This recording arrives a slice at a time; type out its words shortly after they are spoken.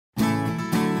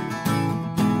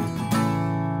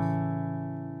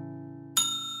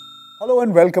Hello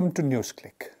and welcome to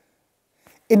NewsClick.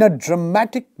 In a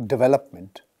dramatic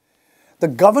development, the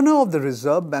Governor of the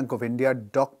Reserve Bank of India,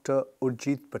 Dr.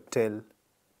 Urjit Patel,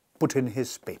 put in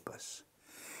his papers.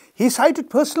 He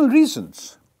cited personal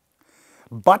reasons,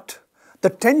 but the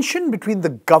tension between the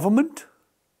government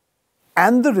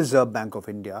and the Reserve Bank of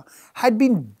India had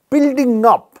been building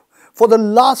up for the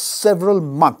last several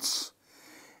months,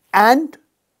 and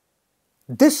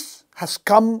this has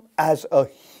come as a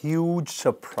huge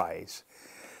surprise.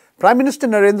 Prime Minister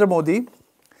Narendra Modi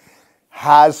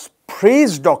has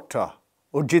praised Dr.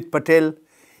 Urjit Patel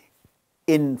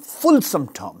in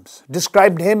fulsome terms,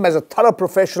 described him as a thorough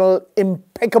professional,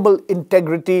 impeccable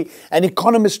integrity, an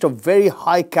economist of very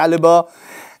high caliber,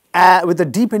 with a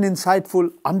deep and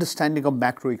insightful understanding of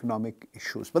macroeconomic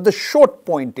issues. But the short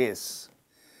point is,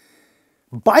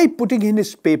 by putting in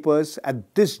his papers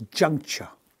at this juncture,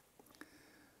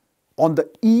 on the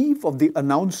eve of the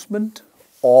announcement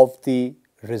of the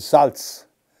results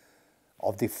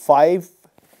of the 5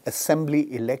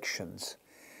 assembly elections,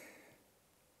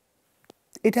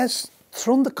 it has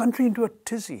thrown the country into a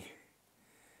tizzy.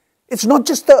 It's not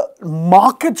just the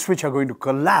markets which are going to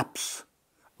collapse,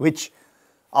 which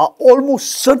are almost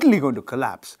certainly going to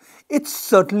collapse. It's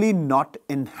certainly not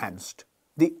enhanced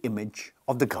the image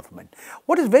of the government.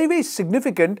 What is very, very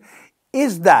significant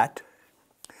is that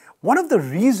one of the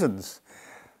reasons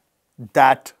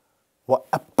that were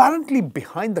apparently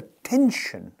behind the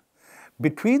tension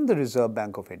between the Reserve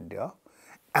Bank of India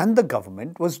and the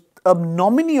government was a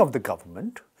nominee of the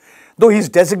government, though he's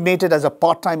designated as a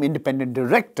part-time independent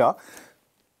director,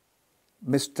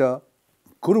 Mr.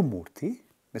 Gurumurthy,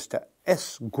 Mr.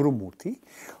 S. Gurumurthy,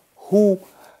 who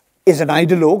is an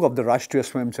ideologue of the Rashtriya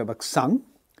Swayamsevak Sangh.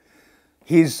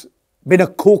 He's been a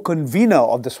co-convener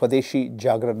of the Swadeshi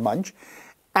Jagran Manch,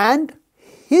 and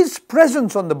his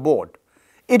presence on the board,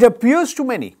 it appears to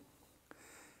many,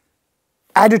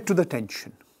 added to the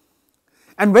tension.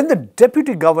 And when the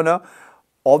Deputy Governor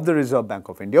of the Reserve Bank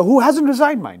of India, who hasn't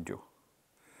resigned, mind you,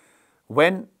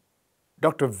 when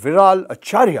Dr. Viral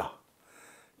Acharya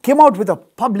came out with a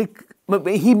public,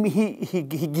 he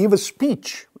gave a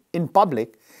speech in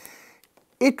public,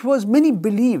 it was, many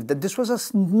believed that this was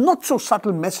a not so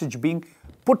subtle message being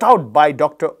put out by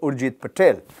Dr. Urjit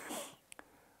Patel,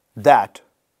 that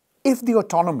if the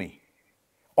autonomy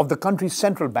of the country's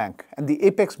central bank and the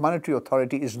apex monetary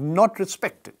authority is not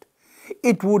respected,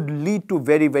 it would lead to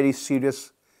very, very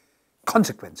serious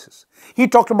consequences. He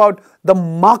talked about the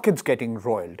markets getting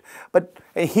roiled, but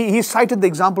he cited the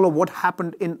example of what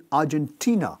happened in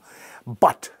Argentina.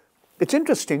 But it's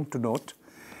interesting to note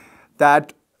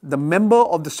that the member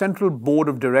of the Central Board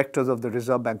of Directors of the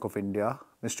Reserve Bank of India,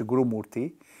 Mr.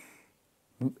 Gurumurthy,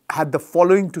 had the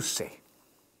following to say.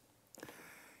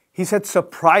 He said,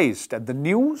 surprised at the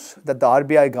news that the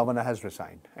RBI governor has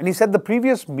resigned. And he said the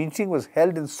previous meeting was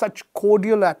held in such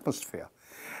cordial atmosphere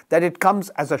that it comes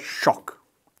as a shock.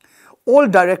 All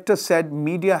directors said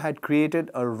media had created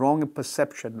a wrong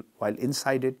perception while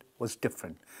inside it was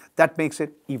different. That makes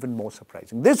it even more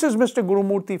surprising. This is Mr.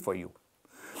 Gurumurthy for you.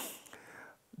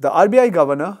 The RBI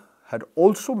governor had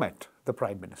also met the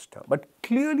Prime Minister, but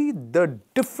clearly the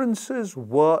differences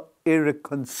were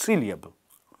irreconcilable.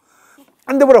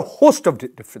 And there were a host of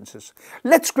differences.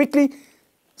 Let's quickly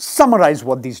summarize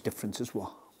what these differences were.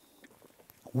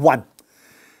 1.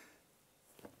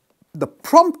 The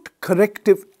prompt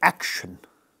corrective action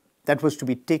that was to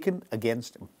be taken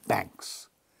against banks.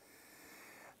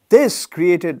 This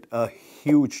created a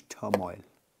huge turmoil.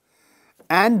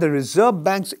 And the Reserve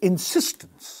Bank's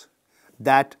insistence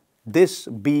that this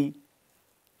be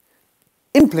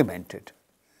implemented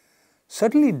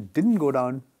certainly didn't go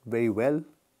down very well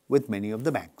with many of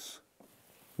the banks,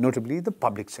 notably the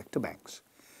public sector banks.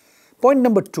 Point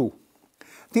number 2,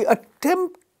 the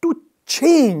attempt to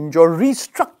change or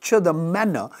restructure the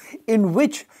manner in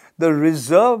which the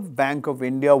Reserve Bank of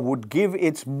India would give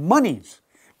its monies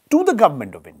to the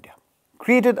government of India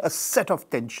created a set of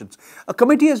tensions. A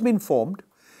committee has been formed,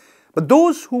 but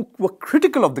those who were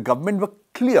critical of the government were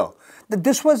clear that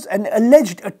this was an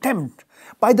alleged attempt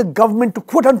by the government to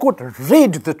quote-unquote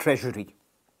raid the treasury.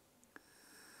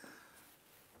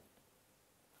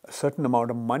 A certain amount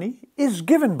of money is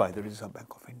given by the Reserve Bank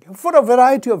of India for a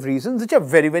variety of reasons which are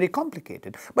very, very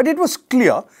complicated. But it was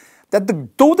clear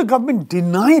that though the government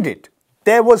denied it,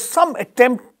 there was some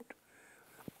attempt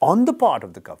on the part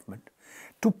of the government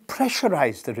to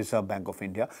pressurize the Reserve Bank of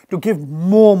India to give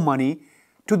more money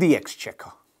to the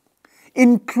exchequer,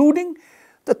 including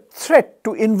the threat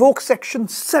to invoke Section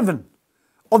 7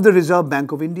 of the Reserve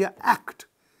Bank of India Act,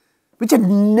 which had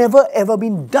never ever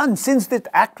been done since that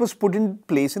act was put in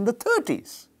place in the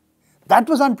 30s. That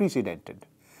was unprecedented.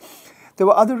 There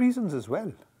were other reasons as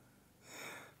well.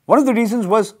 One of the reasons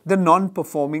was the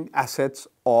non-performing assets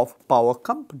of power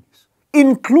companies,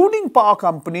 including power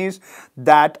companies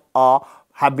that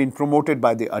have been promoted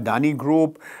by the Adani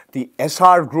Group, the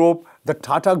SR Group, the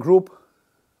Tata Group.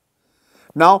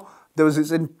 Now, there was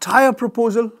this entire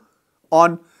proposal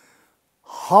on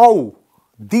how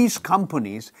these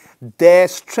companies, their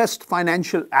stressed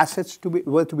financial assets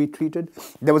were to be treated.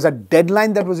 There was a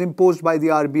deadline that was imposed by the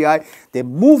RBI. They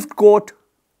moved court.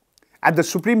 At the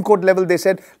Supreme Court level, they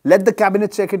said, let the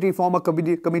Cabinet Secretary form a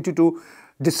committee to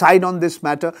decide on this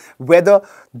matter, whether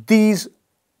these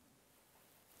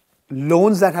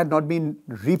loans that had not been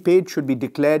repaid should be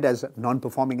declared as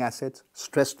non-performing assets,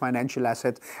 stressed financial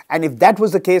assets. And if that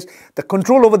was the case, the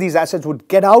control over these assets would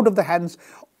get out of the hands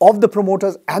of the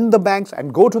promoters and the banks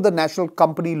and go to the National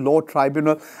Company Law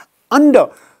Tribunal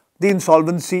under the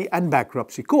Insolvency and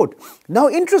Bankruptcy Code. Now,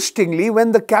 interestingly,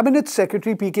 when the Cabinet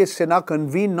Secretary P.K. Sinha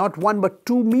convened not one but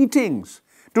two meetings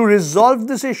to resolve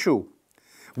this issue,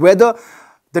 whether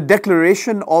the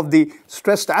declaration of the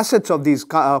stressed assets of these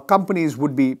companies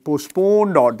would be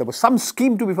postponed or there was some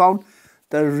scheme to be found,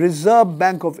 the Reserve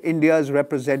Bank of India's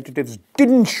representatives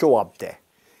didn't show up there.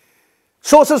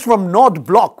 Sources from North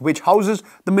Block, which houses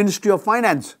the Ministry of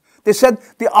Finance, they said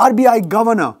the RBI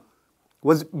governor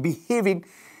was behaving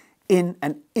in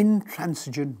an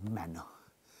intransigent manner.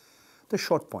 The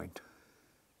short point,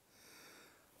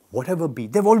 whatever be,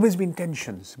 there have always been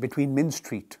tensions between Mint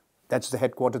Street, that's the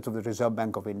headquarters of the Reserve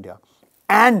Bank of India,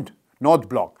 and North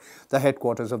Block, the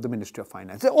headquarters of the Ministry of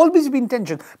Finance. There have always been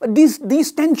tensions, but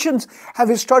these tensions have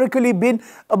historically been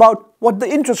about what the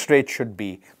interest rate should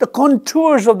be, the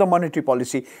contours of the monetary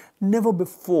policy. Never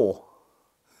before,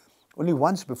 only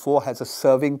once before has a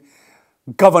serving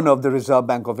governor of the Reserve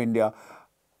Bank of India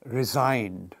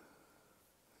resigned,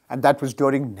 and that was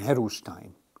during Nehru's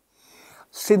time.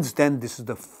 Since then, this is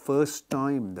the first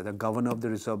time that a governor of the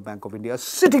Reserve Bank of India, a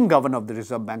sitting governor of the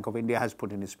Reserve Bank of India, has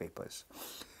put in his papers.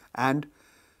 And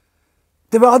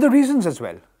there were other reasons as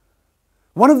well.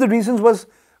 One of the reasons was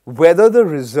whether the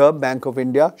Reserve Bank of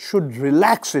India should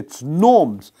relax its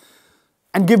norms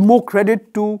and give more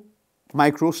credit to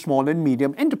micro, small and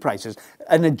medium enterprises,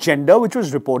 an agenda which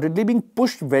was reportedly being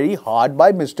pushed very hard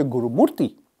by Mr.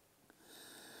 Gurumurthy.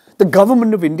 The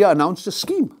government of India announced a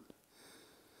scheme.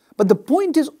 But the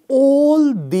point is,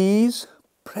 all these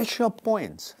pressure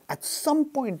points at some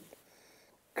point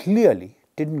clearly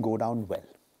didn't go down well.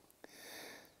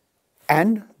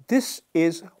 And this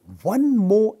is one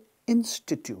more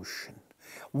institution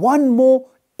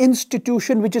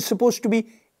which is supposed to be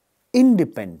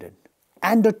independent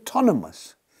and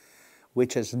autonomous,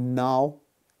 which has now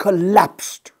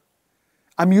collapsed.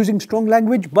 I'm using strong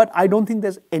language, but I don't think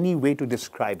there's any way to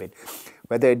describe it.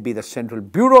 Whether it be the Central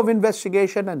Bureau of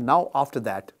Investigation and now after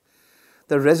that,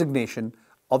 the resignation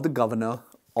of the governor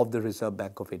of the Reserve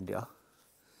Bank of India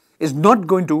is not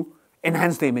going to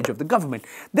enhance the image of the government.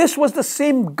 This was the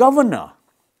same governor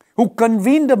who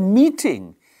convened a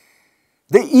meeting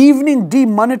the evening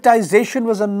demonetization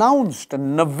was announced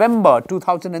in November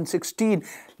 2016.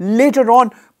 Later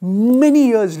on, many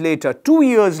years later, 2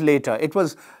 years later, it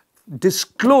was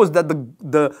disclosed that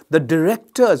the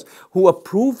directors who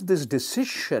approved this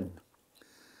decision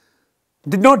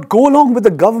did not go along with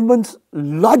the government's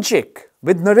logic,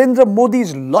 with Narendra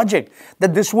Modi's logic,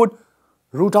 that this would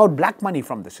root out black money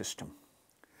from the system.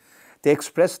 They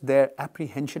expressed their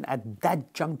apprehension at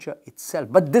that juncture itself.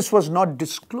 But this was not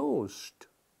disclosed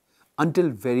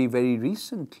until very, very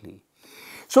recently.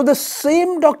 So the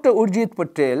same Dr. Urjit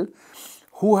Patel,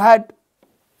 who had,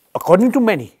 according to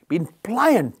many, been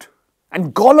pliant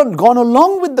and gone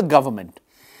along with the government,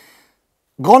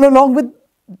 gone along with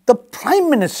the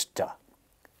Prime Minister,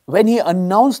 when he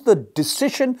announced the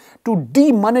decision to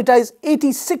demonetize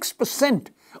 86%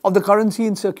 of the currency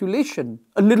in circulation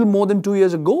a little more than 2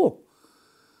 years ago.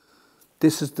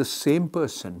 This is the same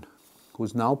person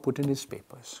who's now put in his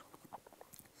papers.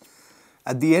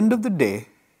 At the end of the day,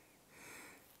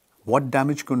 what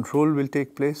damage control will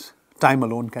take place, time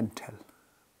alone can tell.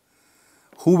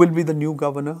 Who will be the new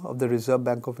governor of the Reserve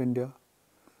Bank of India?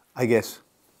 I guess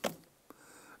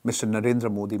Mr.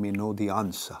 Narendra Modi may know the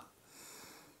answer.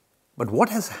 But what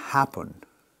has happened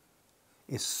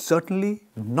is certainly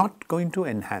not going to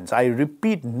enhance, I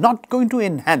repeat, not going to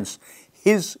enhance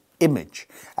his image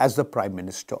as the Prime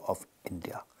Minister of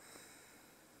India.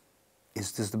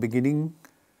 Is this the beginning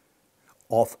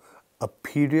of a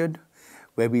period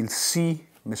where we'll see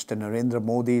Mr. Narendra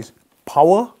Modi's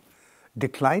power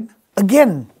decline?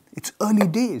 Again, it's early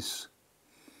days.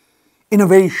 In a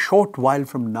very short while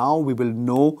from now, we will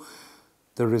know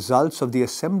the results of the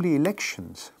assembly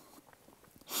elections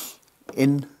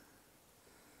in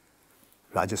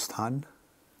Rajasthan,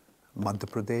 Madhya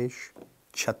Pradesh,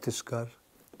 Chhattisgarh,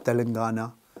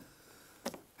 Telangana,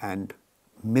 and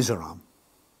Mizoram.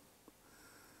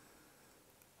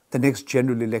 The next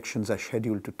general elections are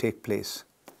scheduled to take place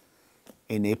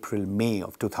in April-May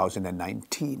of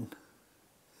 2019.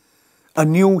 A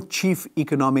new chief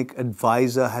economic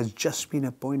advisor has just been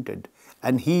appointed,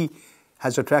 and he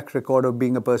has a track record of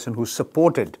being a person who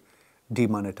supported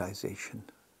demonetization.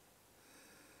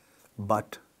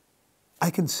 But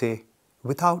I can say,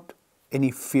 without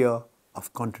any fear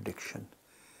of contradiction,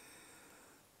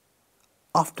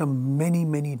 after many,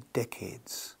 many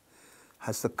decades,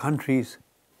 has the country's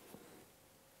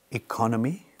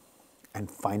economy and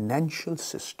financial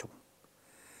system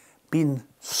been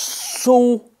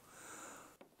so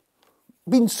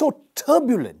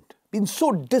turbulent, been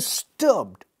so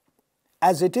disturbed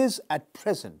as it is at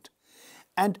present.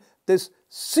 And this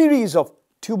series of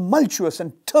tumultuous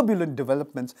and turbulent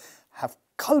developments have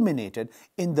culminated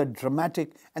in the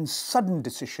dramatic and sudden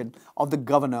decision of the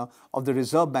Governor of the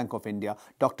Reserve Bank of India,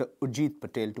 Dr. Urjit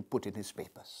Patel, to put in his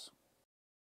papers.